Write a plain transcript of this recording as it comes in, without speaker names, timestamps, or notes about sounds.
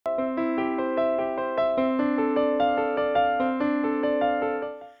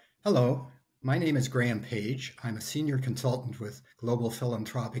Hello, my name is Graeme Page. I'm a senior consultant with Global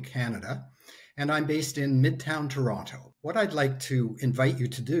Philanthropic Canada, and I'm based in Midtown Toronto. What I'd like to invite you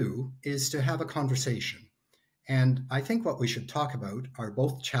to do is to have a conversation. And I think what we should talk about are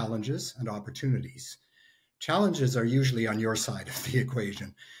both challenges and opportunities. Challenges are usually on your side of the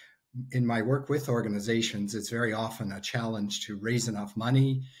equation. In my work with organizations, it's very often a challenge to raise enough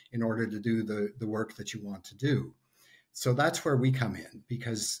money in order to do the work that you want to do. So that's where we come in,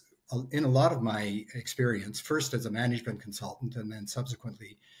 because in a lot of my experience, first as a management consultant and then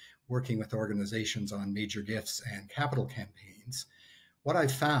subsequently working with organizations on major gifts and capital campaigns, what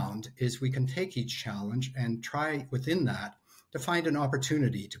I've found is we can take each challenge and try within that to find an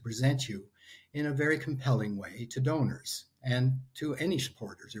opportunity to present you in a very compelling way to donors and to any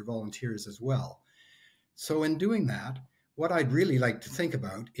supporters or volunteers as well. So in doing that, what I'd really like to think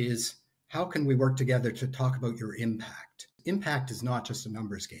about is how can we work together to talk about your impact? Impact is not just a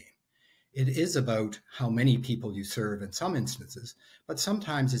numbers game. It is about how many people you serve in some instances, but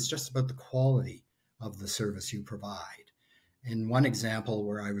sometimes it's just about the quality of the service you provide. In one example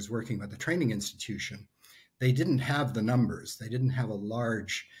where I was working with a training institution, they didn't have the numbers. They didn't have a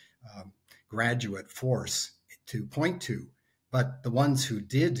large graduate force to point to, but the ones who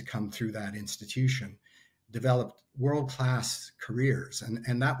did come through that institution developed world-class careers.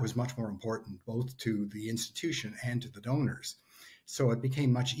 And that was much more important, both to the institution and to the donors. So it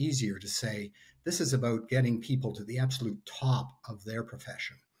became much easier to say, this is about getting people to the absolute top of their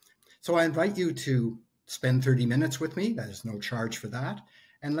profession. So I invite you to spend 30 minutes with me. There's no charge for that.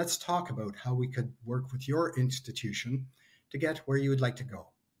 And let's talk about how we could work with your institution to get where you would like to go.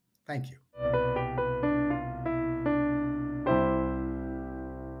 Thank you.